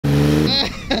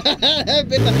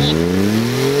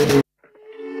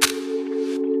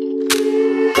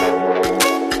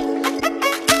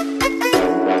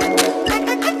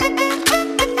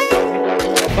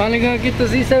Finally gonna get the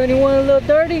Z71 a little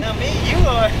dirty? Now me, you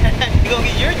are. You gonna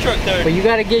get your truck dirty. But you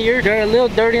gotta get your dirt a little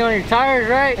dirty on your tires,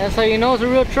 right? That's how you know it's a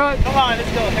real truck. Come on,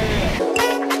 let's go. Hurry up.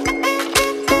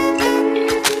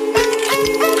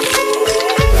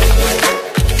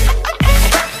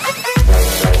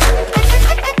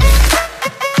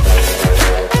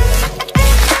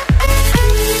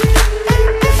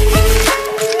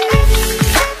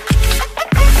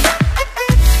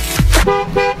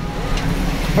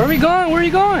 Where are we going? Where are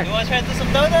you going? You want to try to do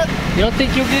some donuts? You don't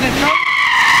think you'll get in trouble?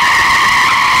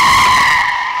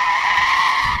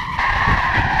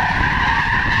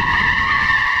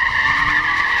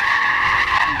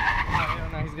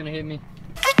 No, he's gonna hit me.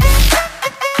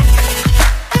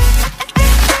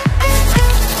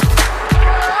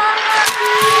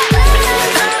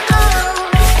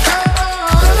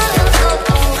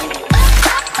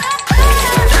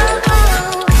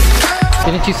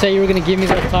 Didn't you say you were gonna give me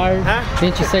those tires? Huh?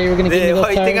 Didn't you say you were gonna give me those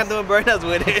why tires? you think I'm doing burnouts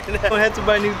with it? I don't have to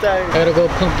buy new tires. I gotta go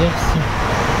pump gas.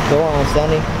 Go on,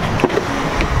 Sonny.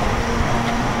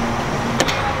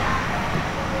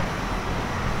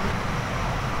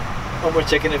 Oh, we're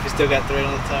checking if you still got thread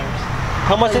on the tires.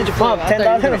 How much did you pump? $10?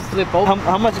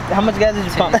 How much gas did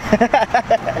you pump?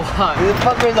 Why? The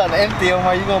fucker's on empty,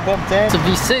 Omar. You gonna pump 10? It's a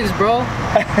V6, bro.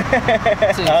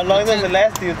 How long does it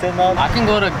last you? $10? I can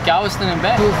go to Galveston and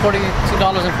back.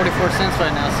 $42.44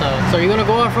 right now. So are you gonna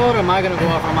go off road or am I gonna go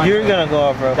off road? You're gonna go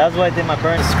off road. That's why I did my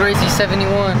burn. It's crazy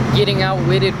 71 getting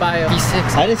outwitted by a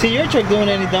V6. I didn't see your truck doing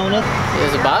any donuts. It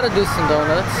was about to do some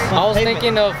donuts. I was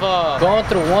thinking of going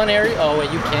through one area. Oh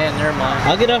wait, you can. Never mind.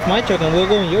 I'll get off my truck and we'll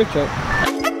go in your truck.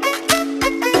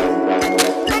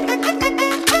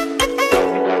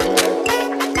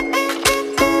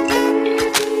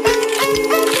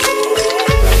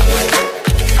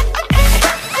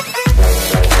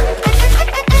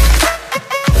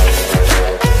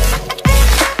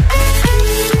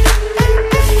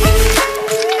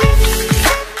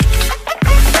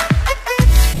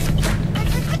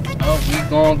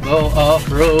 Gonna go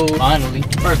off-road finally.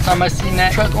 First time I seen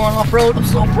that truck going off-road, I'm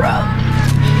so proud.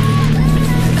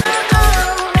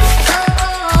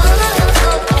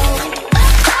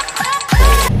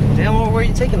 Damn, where are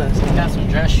you taking us? I got some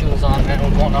dress shoes on, man.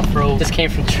 We're going off-road. This came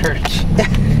from church.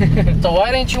 So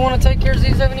why didn't you want to take your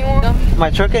Z71? My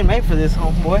truck ain't made for this,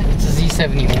 homeboy. It's a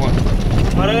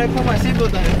Z71. Why did I put my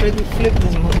seatbelt on? It's ready to flip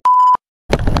this one.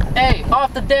 Hey,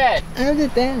 off the dash. Off the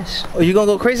dash. Oh, you gonna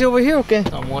go crazy over here, okay?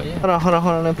 Somewhat, yeah. Hold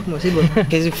on. Let me put my seatbelt on.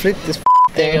 Cause you flip this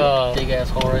thing. Big ass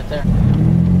hole right there.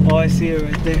 Oh, I see it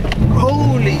right there.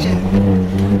 Holy shit.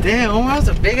 Damn, Omar, that's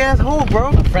a big ass hole, bro.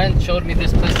 A friend showed me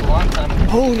this place a long time ago.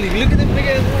 Holy, look at this big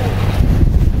ass hole.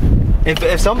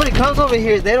 If somebody comes over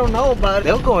here, they don't know about it,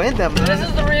 they'll go in them. This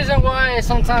is the reason why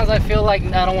sometimes I feel like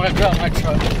I don't want to drop my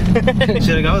truck.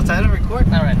 Should I go outside and record?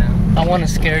 Not right now. I want to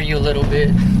scare you a little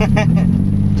bit.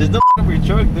 Just don't up your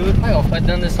truck, dude. I've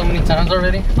done this so many times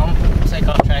already. I'm gonna take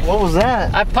off track. What was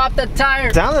that? I popped the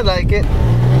tire. Sounded like it.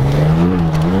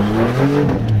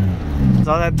 That's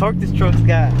all that torque this truck's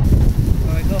got.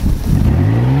 There we go.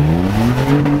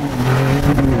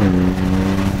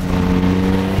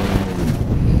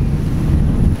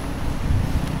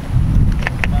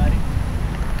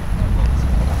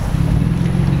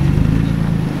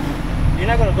 You're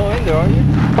not gonna go in there, are you?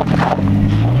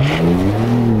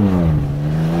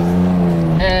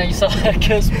 Yeah, you saw that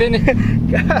kill spinning.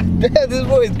 God damn, this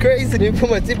boy is crazy. Let me put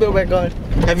my seatbelt back on.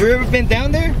 Have you ever been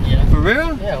down there? Yeah. For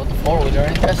real? Yeah, with the four-wheeler,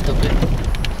 ain't that stupid?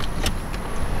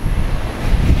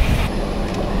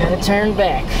 Gotta turn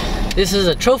back. This is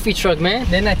a trophy truck, man.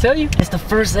 Didn't I tell you? It's the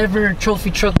first ever trophy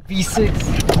truck V6.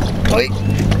 Wait.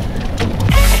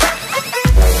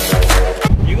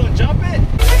 You gonna jump it?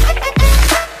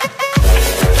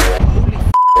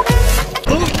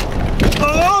 Holy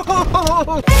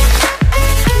oh!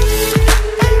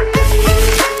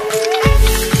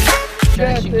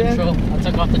 Traction control. I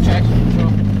took off the traction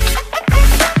control.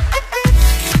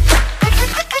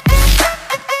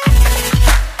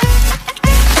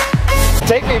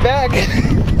 Take me back.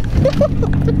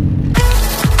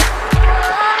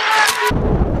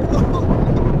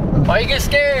 Why you get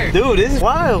scared? Dude, this is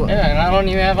wild. Yeah, and I don't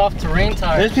even have off-terrain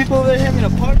tires. There's people over there having a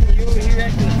party. You over here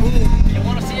acting a fool. You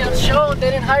want to see us show?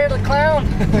 They didn't hire the clown.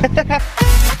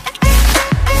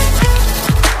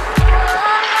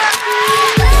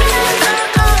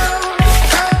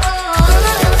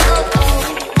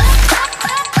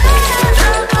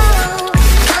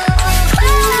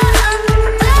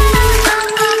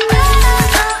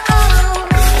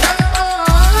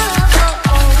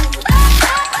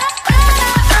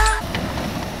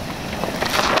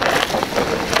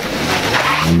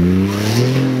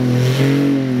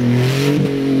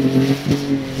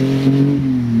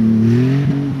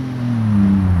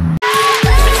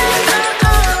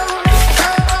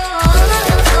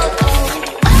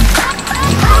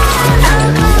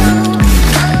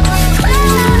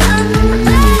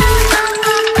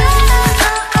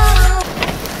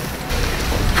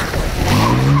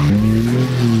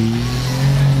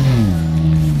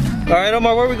 right,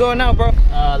 Omar, where are we going now, bro?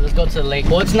 Let's go to the lake.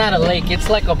 Well, it's not a lake. It's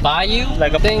like a bayou.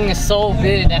 Like a thing is so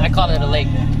big that I call it a lake.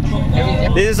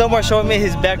 This is Omar showing me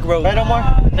his back road. Right,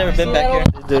 Omar? Never been back here.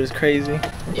 This dude is crazy.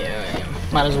 Yeah.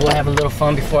 Might as well have a little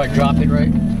fun before I drop it,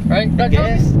 right? Right?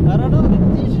 Yes. I don't know.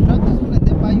 You should drop this one and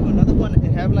then buy you another one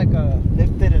and have like a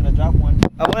lifted and a drop one.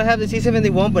 I want to have the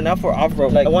C71, but not for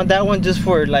off-road. Like, I want that one just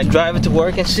for like driving to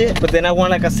work and shit. But then I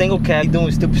want like a single cab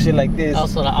doing stupid shit like this.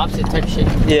 Also the opposite type shit.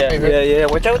 Yeah, yeah.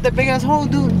 Watch out with that big ass hole,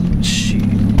 dude. Shit.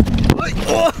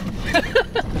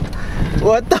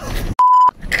 What the f?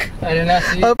 I did not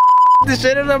see it. The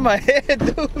shit out of my head,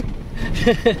 dude.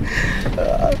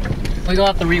 We're gonna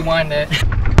have to rewind that.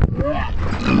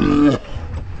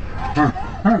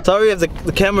 Sorry if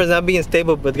the camera's not being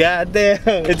stable, but goddamn,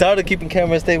 it's hard to keep the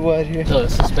camera stable out here. The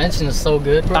suspension is so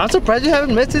good, bro. I'm surprised you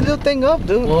haven't messed this little thing up,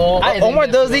 dude. Well, Omar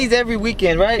does these every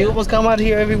weekend, right? He almost come out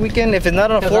here every weekend. If it's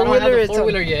not on a four-wheeler, it's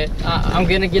four-wheeler yet. I'm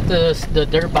gonna get the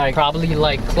dirt bike probably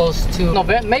like close to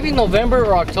November, maybe November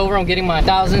or October. I'm getting my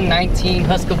 2019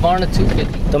 Husqvarna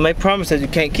 250. Don't make promises you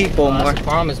can't keep, Omar. That's a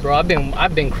promise, bro. I've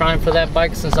been crying for that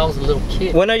bike since I was a little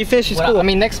kid. When are you finishing school? I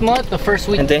mean, next month, the first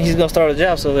week. And then he's gonna start a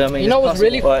job, so I mean, you know what's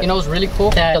really cool?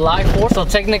 That July 4th, so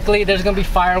technically there's gonna be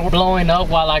fireworks blowing up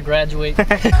while I graduate.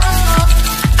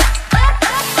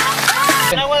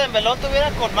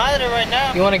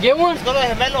 You wanna get one? Let's go to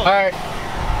Gemelo. All right.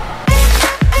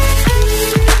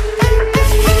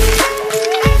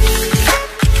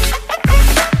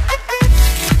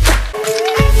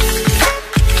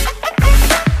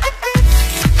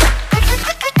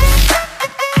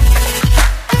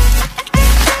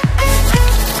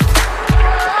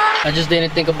 I just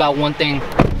didn't think about one thing.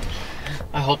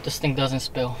 I hope this thing doesn't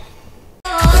spill.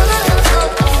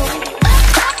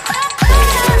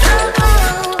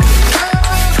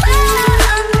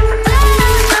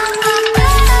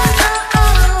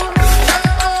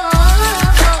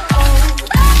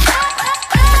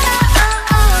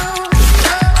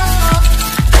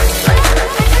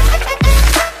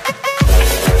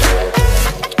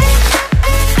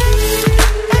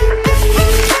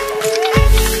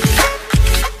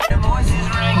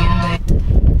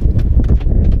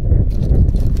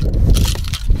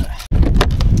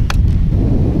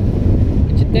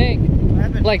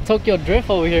 Like Tokyo Drift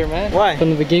over here, man. Why?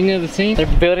 From the beginning of the scene, they're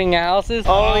building houses.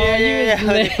 Oh yeah. When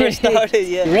they first started,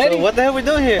 yeah. You ready? So what the hell we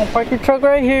doing here? Park your truck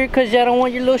right here, cause y'all don't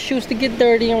want your little shoes to get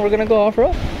dirty, and we're gonna go off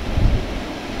road.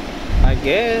 I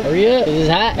guess. Hurry up, this is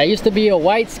hot. I used to be a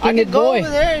white skinned boy. Over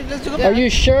there. Let's go. Are you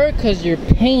sure? Cause your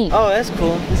paint. Oh, that's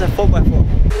cool. It's a 4x4.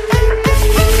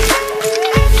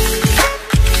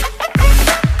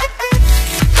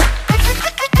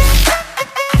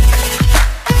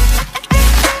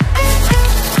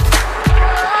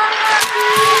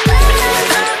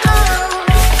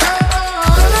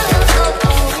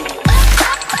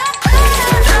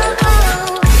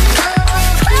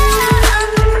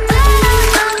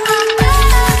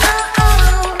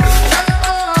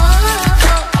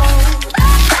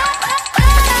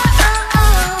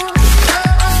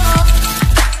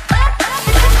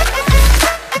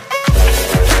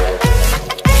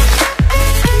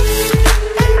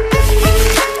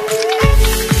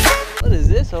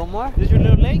 Omar? Is this your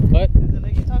little lake? What? Is the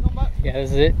lake you talking about? Yeah,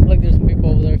 this is it. Look, there's some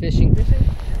people over there fishing.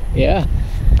 Yeah.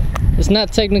 It's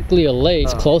not technically a lake.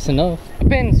 It's close enough. I've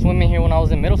been swimming here when I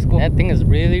was in middle school. That thing is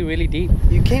really, really deep.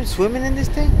 You came swimming in this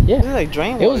thing? Yeah. This is like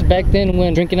drain water. It was back then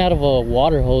when drinking out of a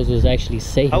water hose was actually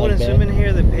safe. I wouldn't swim in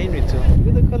here, they paid me to.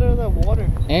 Look at the color of that water.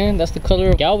 And that's the color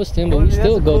of Galveston, but we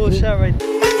still go through. Shot right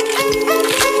there.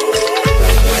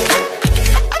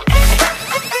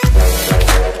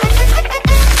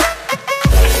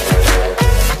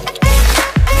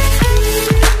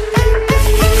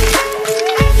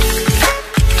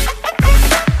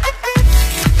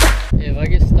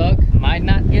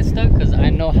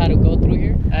 How to go through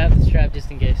here. I have the strap just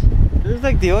in case. This is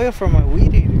like the oil for my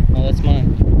weed eater. No, that's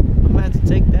mine. I'm gonna have to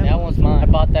take that. That one's mine. I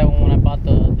bought that one when I bought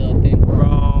the thing.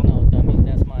 Wrong. No, dummy,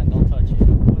 that's mine. Don't touch it.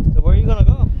 So where are you gonna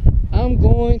go? I'm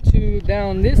going to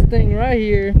down this thing right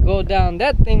here, go down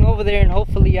that thing over there, and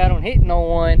hopefully I don't hit no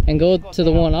one, and go to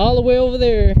the one all the way over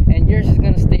there, and yours is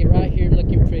gonna stay right here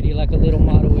looking pretty like a little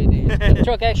model it is. The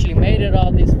truck actually made it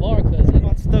all this far because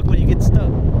it's stuck when you get stuck.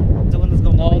 The one that's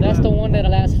gonna no, that's the one that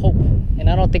last hope. And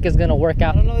I don't think it's gonna work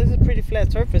out. I don't know, this is a pretty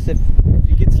flat surface if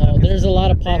you get stuck. No, there's a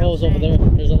lot of potholes over there.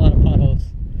 There's a lot of potholes.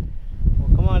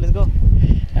 Well, come on, let's go.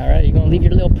 Alright, you gonna leave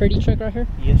your little pretty truck right here?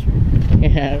 Yes, sir.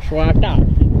 Yeah, it's rocked out.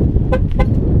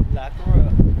 Lock her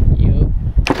up. Yup.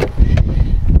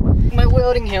 My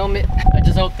welding helmet. I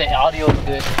just hope the audio is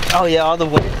good. Oh yeah, all the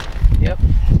way. Yep.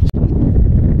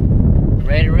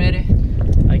 Ready?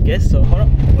 I guess. guess so. Hold on.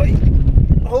 Wait.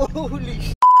 Holy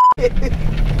shit.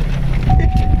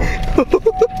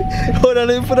 Hold on,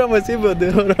 let me put on my seatbelt,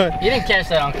 dude. Hold on. You didn't catch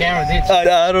that on camera, did you?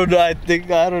 I don't know. I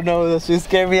don't know. That shit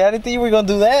scared me. I didn't think you were gonna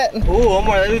do that. Oh,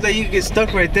 Omar, that looks like you get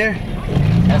stuck right there.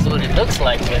 That's what it looks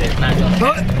like, but it's not gonna.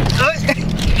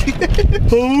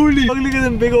 Holy! Look at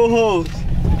them big old holes.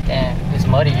 Damn, it's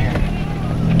muddy here.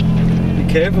 Be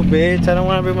careful, bitch. I don't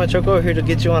want to bring my truck over here to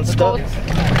get you unstuck.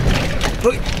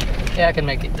 Yeah, I can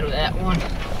make it through that one.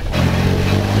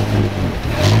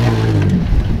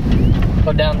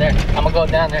 Go down there. I'm gonna go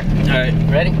down there. Alright.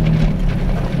 Ready?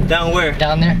 Down where?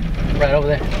 Down there. Right over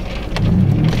there.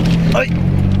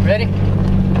 Ready?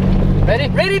 Ready?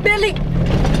 Ready, Billy?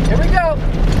 Here we go.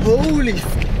 Holy.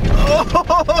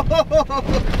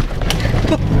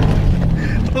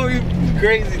 Oh, you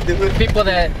crazy, dude. People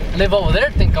that live over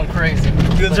there think I'm crazy.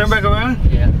 You gonna turn back around?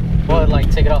 Yeah. Or like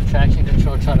take it off traction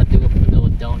control, trying to do a little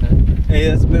donut. Hey,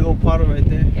 that's a big old puddle right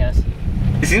there. Yes.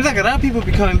 It seems like a lot of people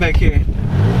be coming back here.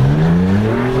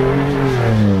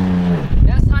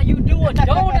 That's how you do a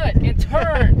donut and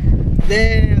turn.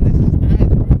 Damn, this is nice,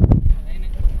 bro. Ain't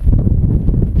it?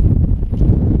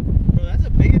 Bro, that's a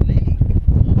big lake.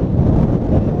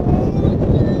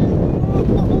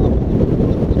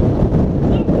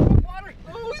 Water.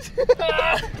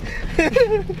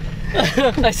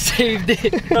 I saved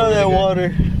it. Oh, that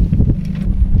water.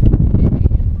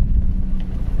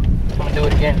 I'm gonna do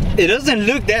it again. It doesn't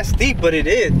look that steep, but it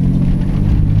is.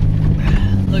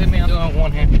 Look at me, I'm doing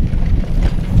one hand.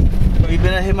 Oh, you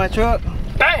better hit my truck.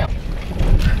 Bam!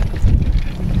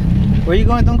 Where you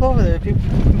going? Don't go over there.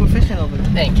 People fishing over there.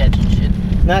 They ain't catching shit.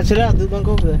 Nah, chill out, dude. Don't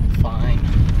go over there. Fine.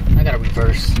 I gotta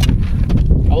reverse.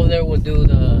 Over there we'll do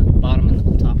the bottom and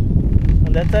the top.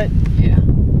 On that side? Yeah.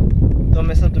 Don't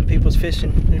mess up them people's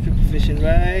fishing. There's people fishing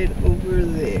right over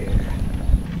there.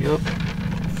 Yup.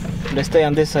 Let's stay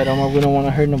on this side, Omar. We don't want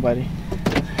to hurt nobody.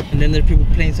 And then there's people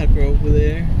playing soccer over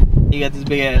there. You got this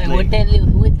big ass lake. What that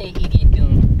idiot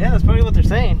doing? Yeah, that's probably what they're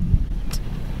saying.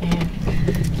 Yeah.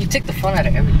 You take the fun out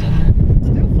of everything, man.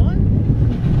 Still fun.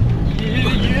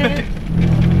 Yeah.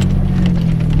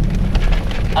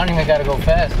 I don't even gotta go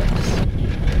fast.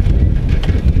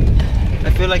 I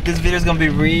feel like this video is gonna be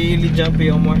really jumpy,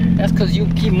 Omar. That's cause you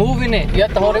keep moving it. You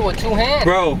have to hold it with two hands.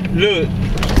 Bro, look.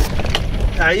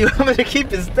 You want me to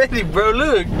keep it steady, bro?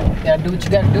 Look. You gotta do what you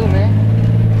gotta do, man.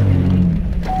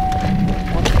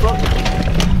 What the fuck?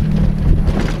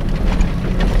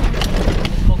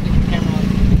 Focus your camera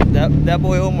on. That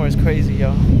boy Omar is crazy,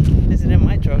 yo. This isn't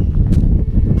my truck.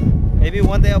 Maybe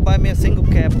one day I'll buy me a single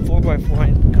cab, a 4x4,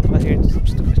 and come out here and do some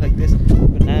stupid like this.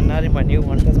 But not in my new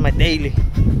one. That's my daily.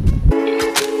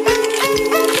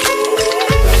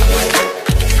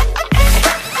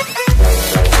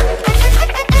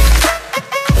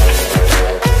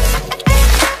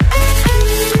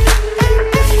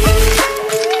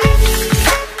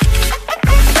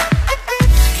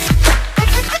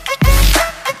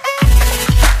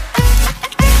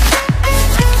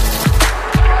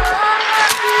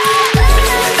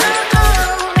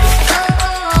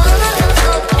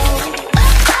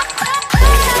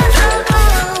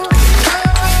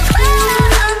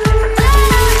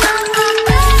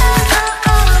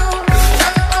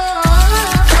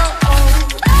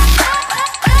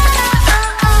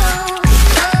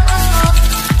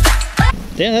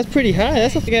 Damn, that's pretty high.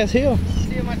 That's a big ass hill.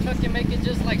 See if my truck can make it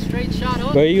just like straight shot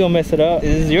up. Bro, you gonna mess it up.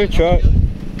 This is your truck. I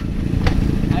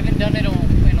haven't done it in a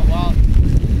while.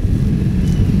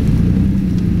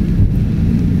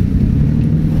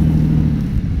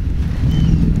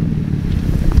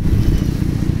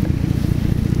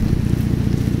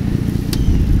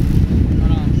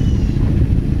 Hold on.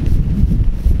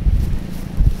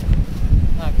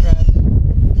 Ah, crap.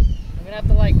 I'm gonna have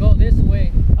to like go this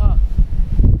way.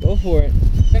 Go for it.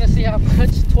 I'm gonna see how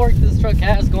much torque this truck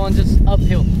has going just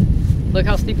uphill. Look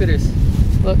how steep it is.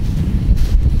 Look.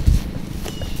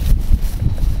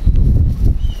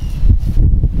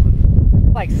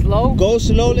 Like slow. Go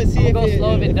slow. Let's see if Go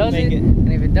slow if it does make it.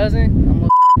 And if it doesn't, I'm gonna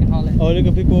f***ing haul it. Oh, look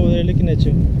at people over there looking at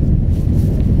you.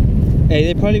 Hey,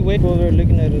 they probably wait over there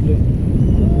looking at it. Look.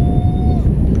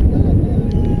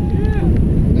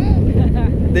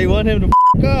 They want him to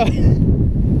f*** up.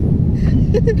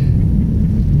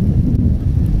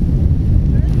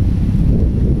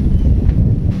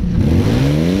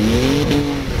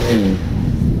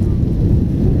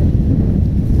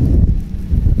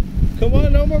 Come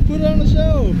on, no more, put it on the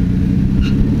show.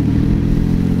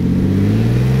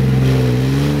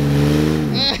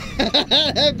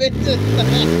 That bitch is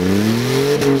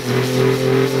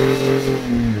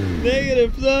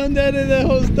negative, son. That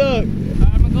whole stuck. Alright,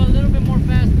 I'm gonna go a little bit more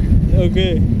faster. Okay. Okay. Alright, I'm gonna go a little bit more faster. Okay. Alright, I'm gonna go a little bit more faster. Okay. Alright, I'm gonna go a little bit more faster.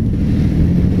 Okay. Alright, I'm gonna go a little bit more faster. Okay. Okay.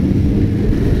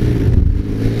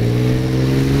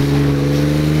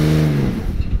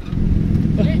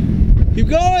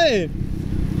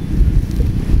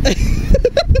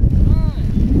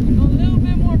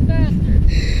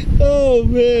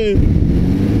 man.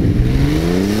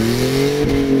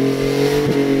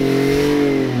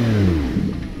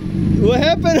 What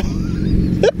happened?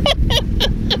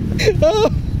 Oh,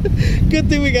 good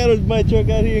thing we got my truck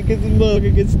out here because this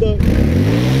motherfucker gets stuck.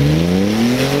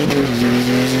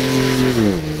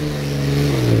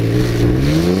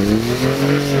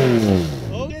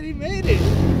 Oh, and he made it.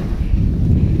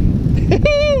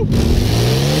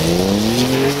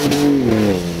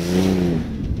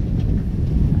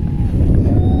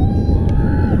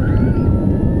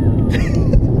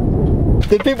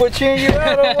 The people cheering you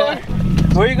out, Omar.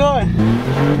 Where are you going?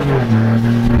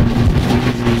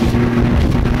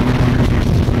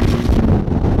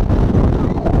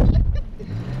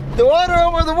 The water,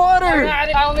 Omar, the water!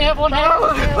 I only have one hand.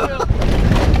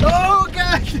 Oh,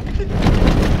 God!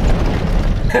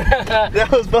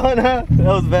 That was fun, huh? That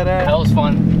was badass. That was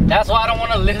fun. That's why I don't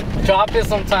want to drop it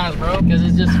sometimes, bro, because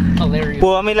it's just hilarious.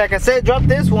 Well, I mean, like I said, drop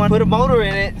this one, put a motor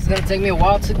in it. It's gonna take me a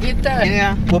while to get that.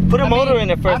 Yeah. Well, put a motor in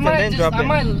it first and then drop it.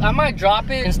 I might drop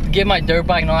it and get my dirt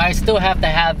bike. No, I still have to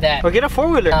have that. Or get a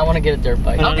 4-wheeler. I want to get a dirt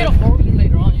bike. I'll get a 4-wheeler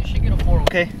later on. You should get a 4-wheeler.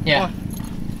 Okay. Yeah.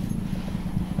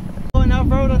 Going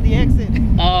off-road on the exit.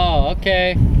 Oh,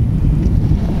 okay.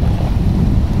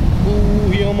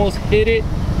 Ooh, he almost hit it.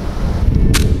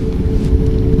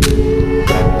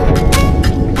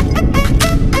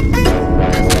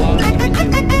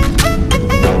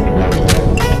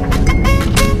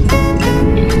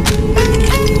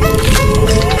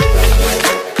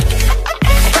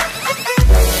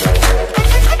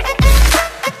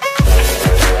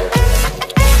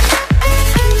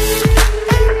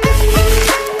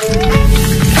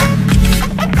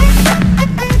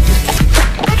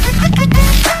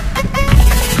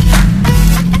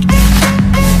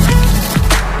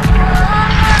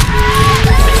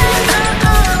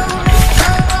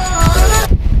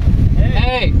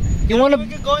 You want to? We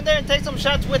could go in there and take some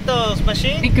shots with the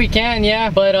machine. I think we can, yeah.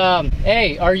 But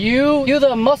hey, are you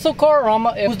the muscle car or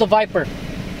who's the Viper?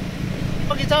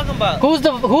 What are you talking about? Who's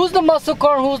the muscle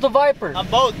car and who's the Viper? I'm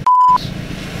both.